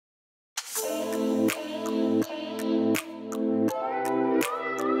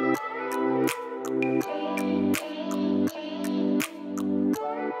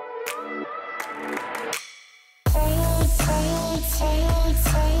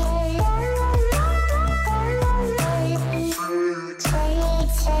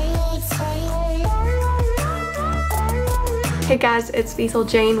Hey guys, it's Liezl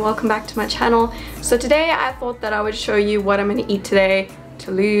Jayne. Welcome back to my channel. So today I thought that I would show you what I'm going to eat today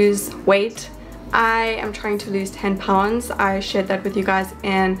to lose weight. I am trying to lose 10 pounds. I shared that with you guys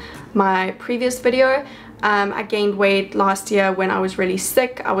in my previous video. I gained weight last year when I was really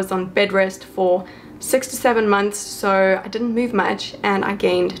sick. I was on bed rest for 6 to 7 months, so I didn't move much and I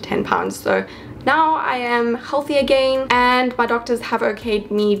gained 10 pounds. So now I am healthy again and my doctors have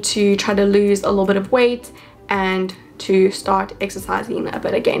okayed me to try to lose a little bit of weight and to start exercising a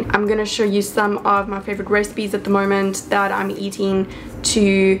bit again. I'm gonna show you some of my favorite recipes at the moment that I'm eating to,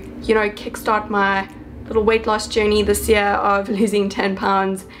 you know, kickstart my little weight loss journey this year of losing 10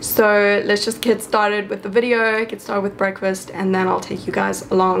 pounds. So let's just get started with the video, get started with breakfast, and then I'll take you guys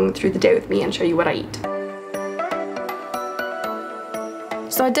along through the day with me and show you what I eat.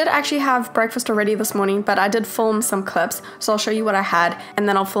 So I did actually have breakfast already this morning, but I did film some clips, so I'll show you what I had and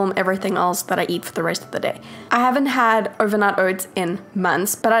then I'll film everything else that I eat for the rest of the day. I haven't had overnight oats in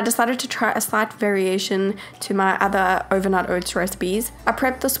months, but I decided to try a slight variation to my other overnight oats recipes. I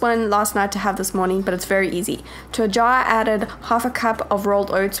prepped this one last night to have this morning, but it's very easy. To a jar I added half a cup of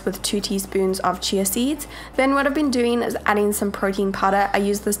rolled oats with 2 teaspoons of chia seeds. Then what I've been doing is adding some protein powder. I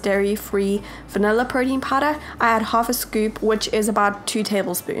use this dairy-free vanilla protein powder. I add half a scoop, which is about 2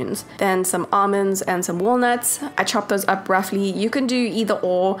 tablespoons. Then some almonds and some walnuts. I chop those up roughly. You can do either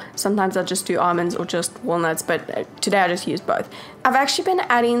or. Sometimes I just do almonds or just walnuts, but today I just use both. I've actually been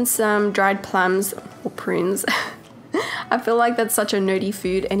adding some dried plums or prunes. I feel like that's such a nerdy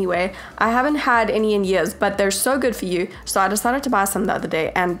food anyway. I haven't had any in years, but they're so good for you, so I decided to buy some the other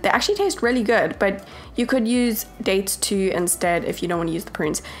day and they actually taste really good, but you could use dates too instead if you don't want to use the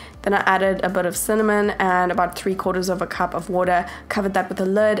prunes. Then I added a bit of cinnamon and about 3/4 of a cup of water, covered that with a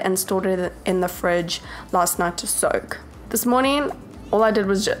lid and stored it in the fridge last night to soak. This morning all I did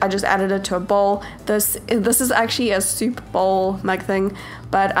was I just added it to a bowl. This is actually a soup bowl mug thing,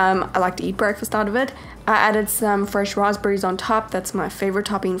 but I like to eat breakfast out of it. I added some fresh raspberries on top. That's my favorite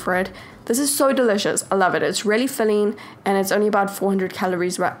topping for it. This is so delicious. I love it. It's really filling and it's only about 400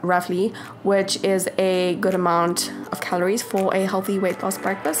 calories roughly, which is a good amount of calories for a healthy weight loss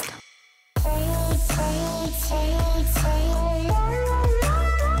breakfast.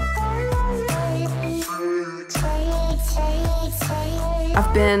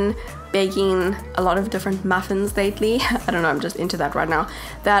 I've been baking a lot of different muffins lately. I don't know, I'm just into that right now,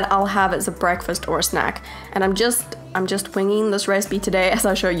 that I'll have as a breakfast or a snack. And I'm just winging this recipe today as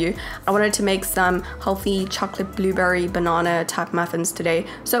I show you. I wanted to make some healthy chocolate blueberry banana type muffins today,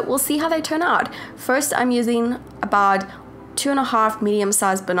 so we'll see how they turn out. First I'm using about 2.5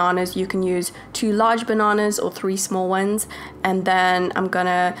 medium-sized bananas. You can use 2 large bananas or 3 small ones, and then I'm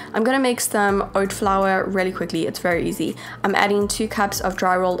gonna make some oat flour really quickly. It's very easy. I'm adding 2 cups of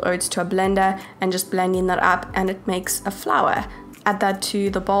dry rolled oats to a blender and just blending that up, and it makes a flour. Add that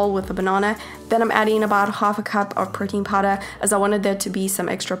to the bowl with the banana. Then I'm adding about half a cup of protein powder as I wanted there to be some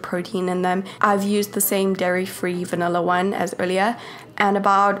extra protein in them. I've used the same dairy-free vanilla one as earlier, and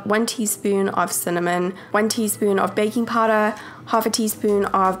about 1 teaspoon of cinnamon, 1 teaspoon of baking powder, half a teaspoon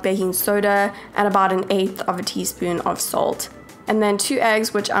of baking soda, and about 1/8 of a teaspoon of salt. And then 2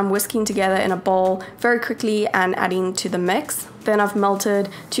 eggs, which I'm whisking together in a bowl very quickly and adding to the mix. Then I've melted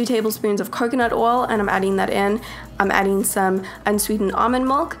 2 tablespoons of coconut oil and I'm adding that in. I'm adding some unsweetened almond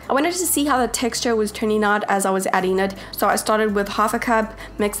milk. I wanted to see how the texture was turning out as I was adding it, so I started with half a cup,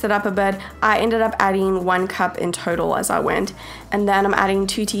 mixed it up a bit. I ended up adding 1 cup in total as I went. And then I'm adding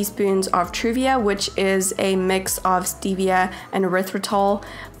 2 teaspoons of Truvia, which is a mix of stevia and erythritol.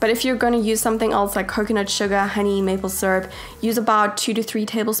 But if you're going to use something else like coconut sugar, honey, maple syrup, use about 2 to 3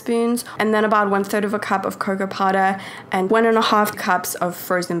 tablespoons, and then about 1/3 of a cup of cocoa powder and 1.5 cups of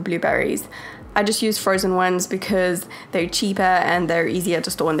frozen blueberries. I just use frozen ones because they're cheaper and they're easier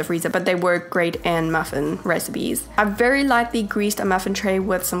to store in the freezer, but they work great in muffin recipes. I've very lightly greased a muffin tray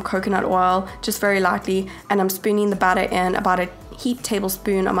with some coconut oil, just very lightly, and I'm spooning the batter in about a heaped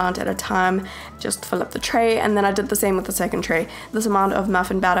tablespoon amount at a time. Just fill up the tray, and then I did the same with the second tray. This amount of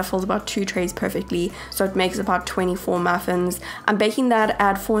muffin batter fills about 2 trays perfectly, so it makes about 24 muffins. I'm baking that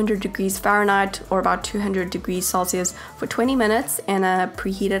at 400 degrees Fahrenheit or about 200 degrees Celsius for 20 minutes in a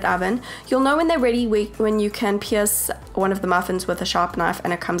preheated oven. You'll know when they're ready when you can pierce one of the muffins with a sharp knife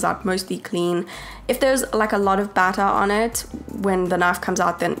and it comes out mostly clean. If there's like a lot of batter on it when the knife comes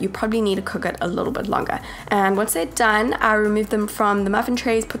out, then you probably need to cook it a little bit longer. And once they're done, I remove them from the muffin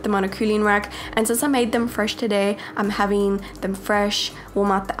trays, put them on a cooling rack, and since I made them fresh today, I'm having them fresh,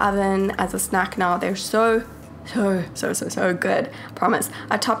 warm out the oven as a snack now. They're so good, promise.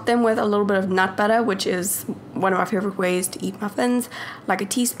 I topped them with a little bit of nut butter, which is one of my favorite ways to eat muffins, like a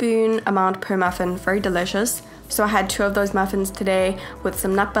teaspoon amount per muffin, very delicious. So I had 2 of those muffins today with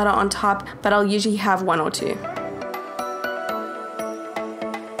some nut butter on top, but I'll usually have 1 or 2.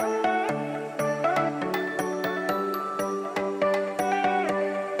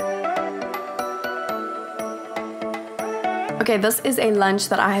 Okay, this is a lunch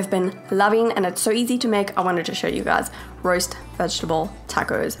that I have been loving and it's so easy to make. I wanted to show you guys. Roast vegetable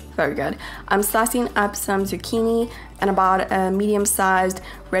tacos, very good. I'm slicing up some zucchini and about a medium-sized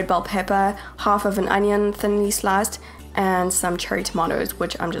red bell pepper, half of an onion thinly sliced, and some cherry tomatoes,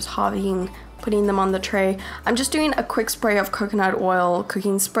 which I'm just halving, putting them on the tray. I'm just doing a quick spray of coconut oil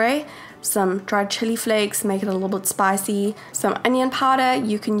cooking spray, some dried chili flakes, make it a little bit spicy, some onion powder.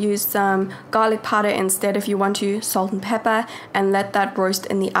 You can use some garlic powder instead if you want to, salt and pepper, and let that roast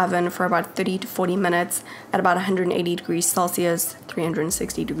in the oven for about 30 to 40 minutes at about 180 degrees Celsius,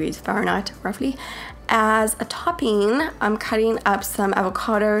 360 degrees Fahrenheit roughly. As a topping, I'm cutting up some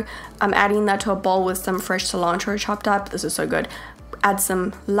avocado. I'm adding that to a bowl with some fresh cilantro chopped up. This is so good. Add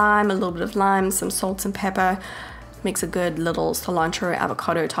some lime, a little bit of lime, some salt and pepper. Makes a good little cilantro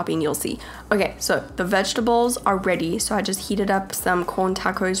avocado topping, you'll see. Okay, so the vegetables are ready. So I just heated up some corn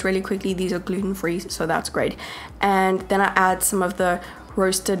tacos really quickly. These are gluten-free, so that's great. And then I add some of the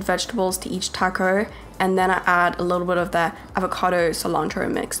roasted vegetables to each taco. And then I add a little bit of the avocado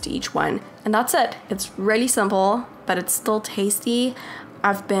cilantro mix to each one. And that's it. It's really simple, but it's still tasty.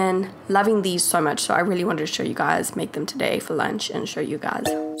 I've been loving these so much, so I really wanted to show you guys, make them today for lunch and show you guys.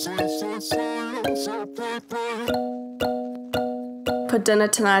 For dinner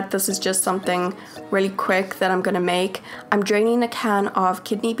tonight, this is just something really quick that I'm gonna make. I'm draining a can of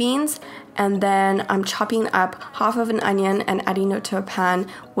kidney beans and then I'm chopping up half of an onion and adding it to a pan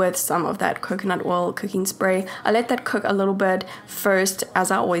with some of that coconut oil cooking spray. I let that cook a little bit first, as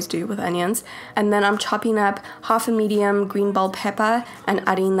I always do with onions, and then I'm chopping up half a medium green bell pepper and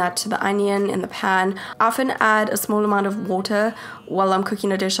adding that to the onion in the pan. I often add a small amount of water while I'm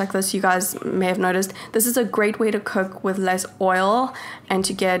cooking a dish like this. You guys may have noticed this is a great way to cook with less oil and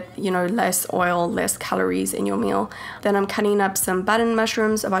to get, you know, less oil, less calories in your meal. Then I'm cutting up some button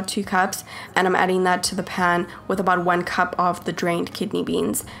mushrooms, about 2 cups, and I'm adding that to the pan with about 1 cup of the drained kidney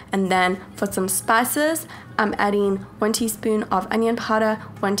beans. And then for some spices, I'm adding 1 teaspoon of onion powder,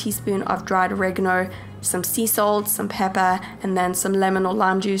 1 teaspoon of dried oregano, some sea salt, some pepper, and then some lemon or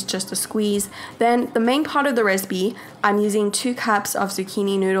lime juice, just a squeeze. Then the main part of the recipe, I'm using 2 cups of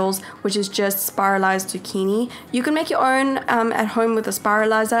zucchini noodles, which is just spiralized zucchini. You can make your own at home with a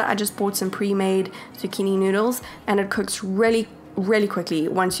spiralizer. I just bought some pre-made zucchini noodles and it cooks really quickly.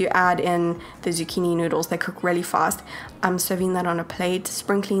 Once you add in the zucchini noodles, they cook really fast. I'm serving that on a plate,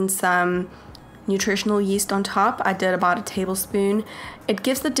 sprinkling some nutritional yeast on top. I did about a tablespoon. It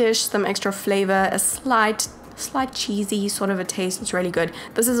gives the dish some extra flavor, a slight cheesy sort of a taste. It's really good.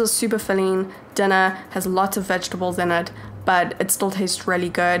 This is a super filling dinner, has lots of vegetables in it, but it still tastes really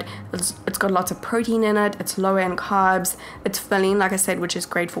good. It's got lots of protein in it, it's lower in carbs, it's filling, like I said, which is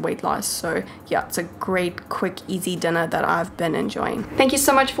great for weight loss. So yeah, it's a great, quick, easy dinner that I've been enjoying. Thank you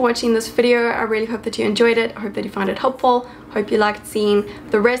so much for watching this video. I really hope that you enjoyed it. I hope that you found it helpful. Hope you liked seeing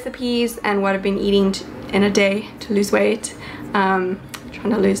the recipes and what I've been eating in a day to lose weight.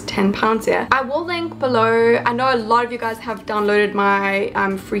 Trying to lose 10 pounds here. I will link below. I know a lot of you guys have downloaded my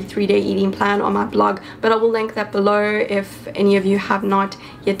free 3-day eating plan on my blog, but I will link that below if any of you have not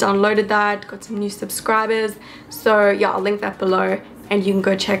yet downloaded that. Got some new subscribers, so yeah, I'll link that below and you can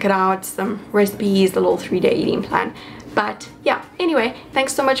go check it out. Some recipes, the little 3-day eating plan. But yeah, anyway,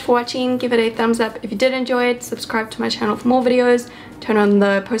 thanks so much for watching. Give it a thumbs up if you did enjoy it. Subscribe to my channel for more videos. Turn on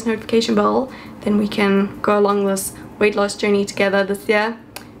the post notification bell. Then we can go along this weight loss journey together this year.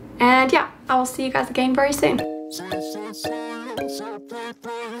 And yeah, I will see you guys again very soon.